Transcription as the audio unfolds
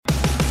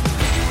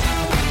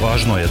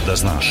Važno je da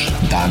znaš.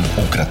 Dan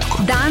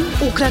ukratko. Dan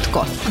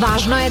ukratko.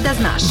 Važno je da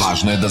znaš.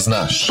 Važno je da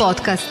znaš.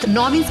 Podcast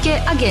novinske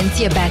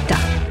agencije Beta.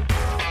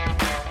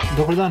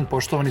 Dobar dan,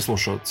 poštovani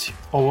slušalci.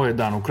 Ovo je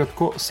Dan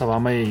ukratko, sa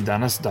vama je i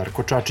danas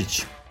Darko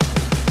Čačić.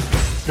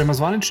 Prema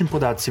zvaničnim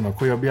podacima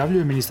koje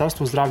objavljuje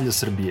Ministarstvo zdravlja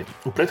Srbije,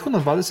 u prethodna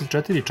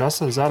 24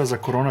 časa zaraza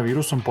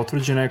koronavirusom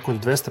potvrđena je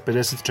kod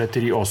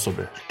 254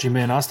 osobe,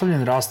 čime je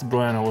nastavljen rast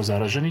broja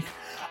novozaraženih,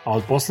 a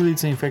od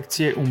posljedica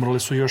infekcije umrle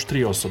su još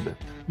 3 osobe.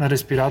 Na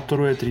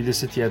respiratoru je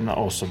 31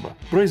 osoba.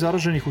 Broj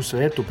zaraženih u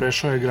svetu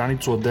prešao je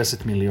granicu od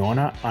 10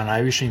 miliona, a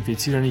najviše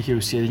inficiranih je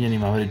u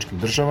Sjedinjenim Američkim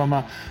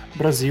Državama,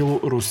 Brazilu,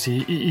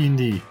 Rusiji i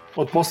Indiji.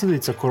 Od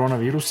posljedica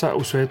koronavirusa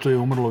u svetu je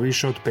umrlo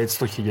više od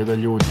 500.000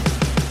 ljudi.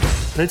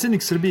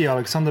 Predsjednik Srbije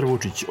Aleksandar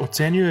Vučić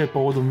ocenio je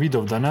povodom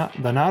Vidovdana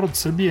da narod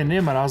Srbije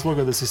nema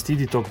razloga da se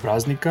stidi tog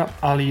praznika,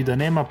 ali i da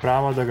nema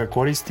prava da ga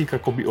koristi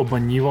kako bi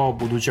obmanjivao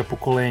buduća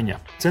pokolenja.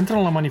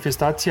 Centralna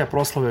manifestacija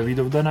proslave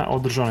Vidovdana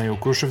održana je u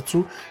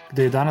Kruševcu,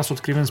 gde je danas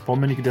otkriven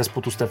spomenik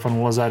despotu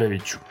Stefanu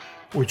Lazareviću.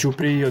 U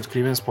Ćupriji je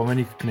otkriven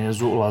spomenik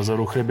knezu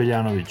Lazaru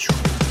Hrebeljanoviću.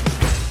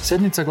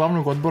 Sednica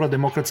glavnog odbora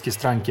Demokratske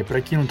stranke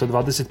prekinuta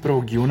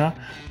 21. juna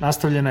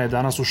nastavljena je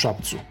danas u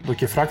Šapcu,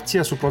 dok je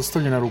frakcija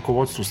suprotstavljena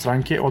rukovodstvu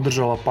stranke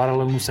održala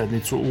paralelnu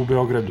sednicu u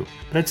Beogradu.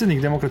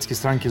 Predsjednik Demokratske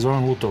stranke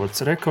Zoran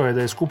Lutovac rekao je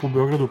da je skup u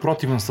Beogradu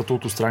protivan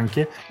statutu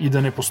stranke i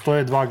da ne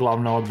postoje dva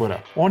glavna odbora.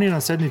 On je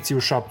na sednici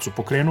u Šapcu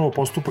pokrenuo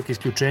postupak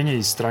isključenja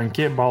iz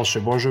stranke Balše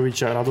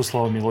Božovića,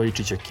 Radoslava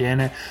Milojičića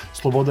Kene,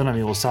 Slobodana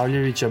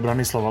Milosavljevića,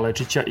 Branislava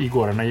Lečića i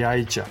Gorana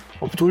Jajića.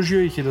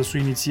 Optužio ih je da su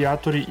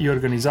inicijatori i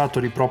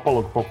organizatori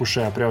propalog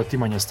pokušaja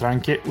preotimanja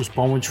stranke uz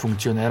pomoć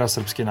funkcionera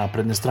Srpske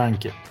napredne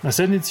stranke. Na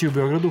sednici u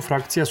Beogradu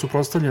frakcija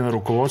suprotstavljena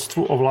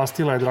rukovodstvu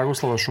ovlastila je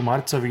Dragoslava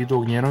Šumarca, Vidu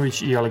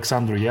Ognjenović i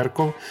Aleksandru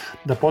Jerkov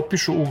da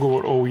potpišu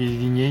ugovor o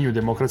ujedinjenju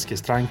Demokratske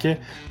stranke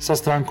sa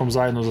strankom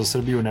Zajedno za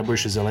Srbiju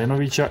Nebojše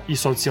Zelenovića i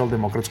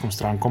Socijaldemokratskom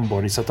strankom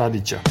Borisa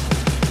Tadića.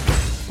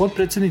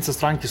 Potpredsjednica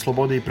stranke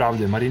Slobode i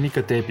pravde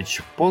Marinika Tepić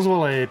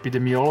pozvala je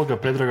epidemiologa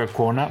Predraga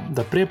Kona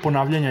da pre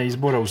ponavljanja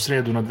izbora u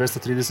sredu na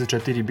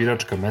 234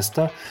 biračka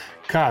mesta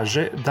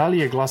kaže da li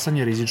je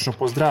glasanje rizično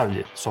po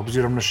zdravlje s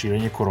obzirom na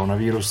širenje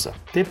koronavirusa.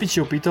 Tepić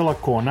je upitala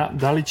Kona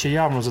da li će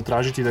javno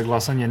zatražiti da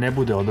glasanje ne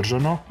bude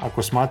održano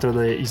ako smatra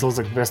da je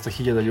izlazak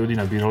 200.000 ljudi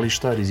na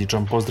birališta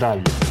rizičan po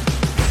zdravlje.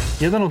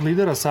 Jedan od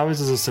lidera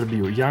Saveza za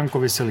Srbiju, Janko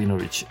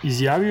Veselinović,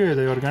 izjavio je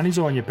da je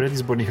organizovanje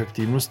predizbornih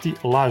aktivnosti,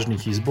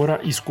 lažnih izbora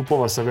i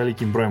skupova sa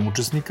velikim brojem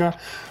učesnika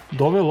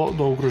dovelo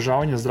do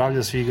ugrožavanja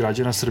zdravlja svih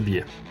građana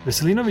Srbije.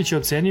 Veselinović je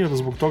ocenio da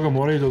zbog toga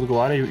moraju da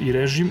odgovaraju i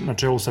režim na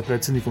čelu sa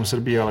predsjednikom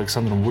Srbije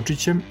Aleksandrom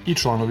Vučićem i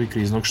članovi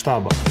kriznog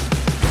štaba.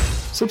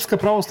 Srpska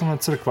pravoslavna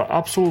crkva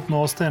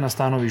apsolutno ostaje na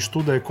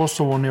stanovištu da je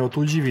Kosovo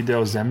neotuđivi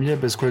deo zemlje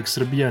bez kojeg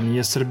Srbija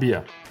nije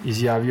Srbija,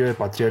 izjavio je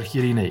patrijarh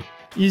Irinej.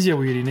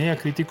 Izjavu Irineja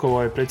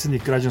kritikovao je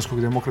predsjednik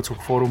Građanskog demokratskog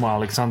foruma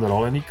Aleksandar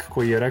Olenik,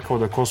 koji je rekao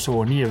da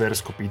Kosovo nije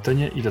versko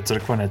pitanje i da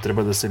crkva ne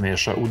treba da se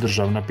meša u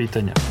državna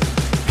pitanja.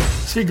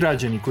 Svi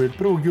građani koji od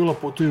 1. jula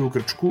putuju u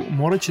Grčku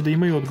morat će da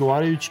imaju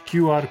odgovarajući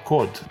QR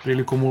kod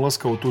prilikom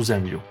ulaska u tu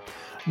zemlju.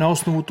 Na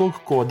osnovu tog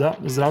koda,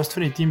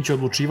 zdravstveni tim će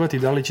odlučivati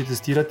da li će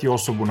testirati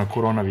osobu na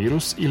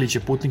koronavirus ili će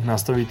putnik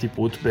nastaviti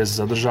put bez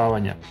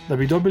zadržavanja. Da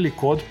bi dobili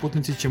kod,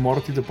 putnici će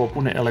morati da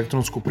popune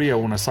elektronsku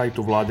prijavu na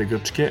sajtu vlade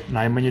Grčke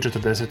najmanje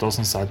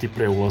 48 sati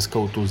pre ulaska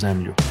u tu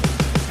zemlju.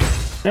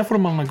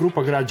 Neformalna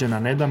grupa građana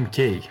Ne dam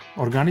kej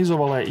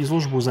organizovala je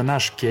izložbu za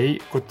naš kej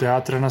kod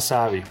teatra na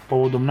Savi,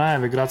 povodom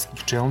najave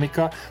gradskih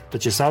čelnika da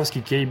će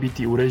savski kej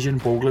biti uređen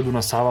po ugledu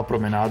na Sava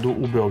promenadu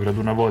u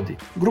Beogradu na vodi.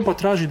 Grupa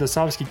traži da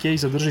savski kej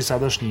zadrži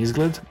sadašnji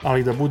izgled,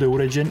 ali da bude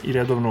uređen i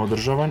redovno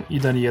održavan i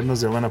da nijedna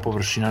zelena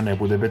površina ne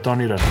bude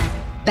betonirana.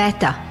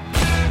 Beta.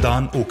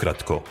 Dan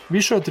ukratko.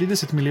 Više od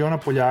 30 miliona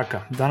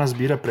Poljaka danas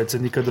bira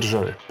predsjednika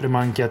države. Prema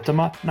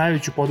anketama,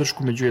 najveću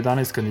podršku među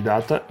 11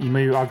 kandidata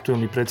imaju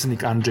aktuelni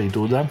predsjednik Andrzej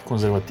Duda,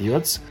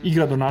 konzervativac, i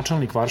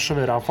gradonačelnik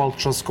Varšave Rafal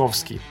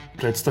Trzaskowski,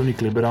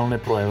 predstavnik liberalne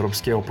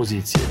proevropske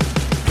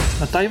opozicije.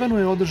 Na Tajvanu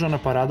je održana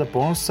parada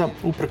ponosa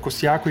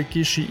uprkos jakoj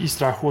kiši i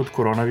strahu od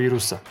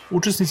koronavirusa.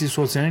 Učesnici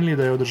su ocenili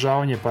da je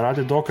održavanje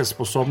parade dokaz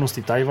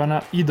sposobnosti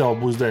Tajvana i da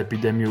obuzda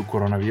epidemiju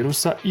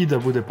koronavirusa i da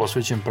bude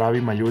posvećen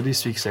pravima ljudi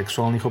svih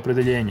seksualnih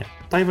opredeljenja.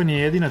 Tajvan je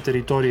jedina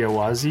teritorija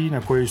u Aziji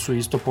na kojoj su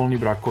istopolni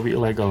brakovi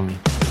legalni.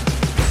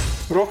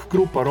 Rock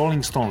grupa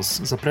Rolling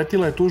Stones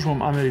zapretila je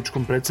tužbom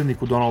američkom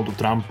predsjedniku Donaldu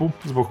Trumpu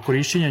zbog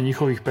korišćenja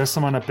njihovih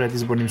pesama na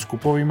predizbornim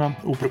skupovima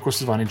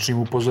uprkos zvaničnim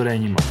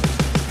upozorenjima.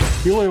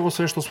 Bilo je ovo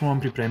sve što smo vam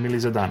pripremili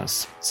za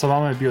danas. Sa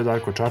vama je bio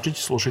Darko Čačić,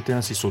 slušajte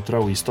nas i sutra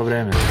u isto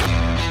vreme.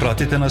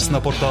 Pratite nas na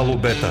portalu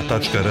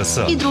beta.rs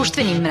I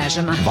društvenim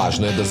mrežama.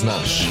 Važno je da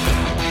znaš.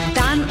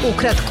 Dan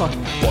ukratko.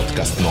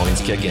 Podcast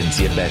novinske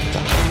agencije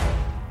Beta.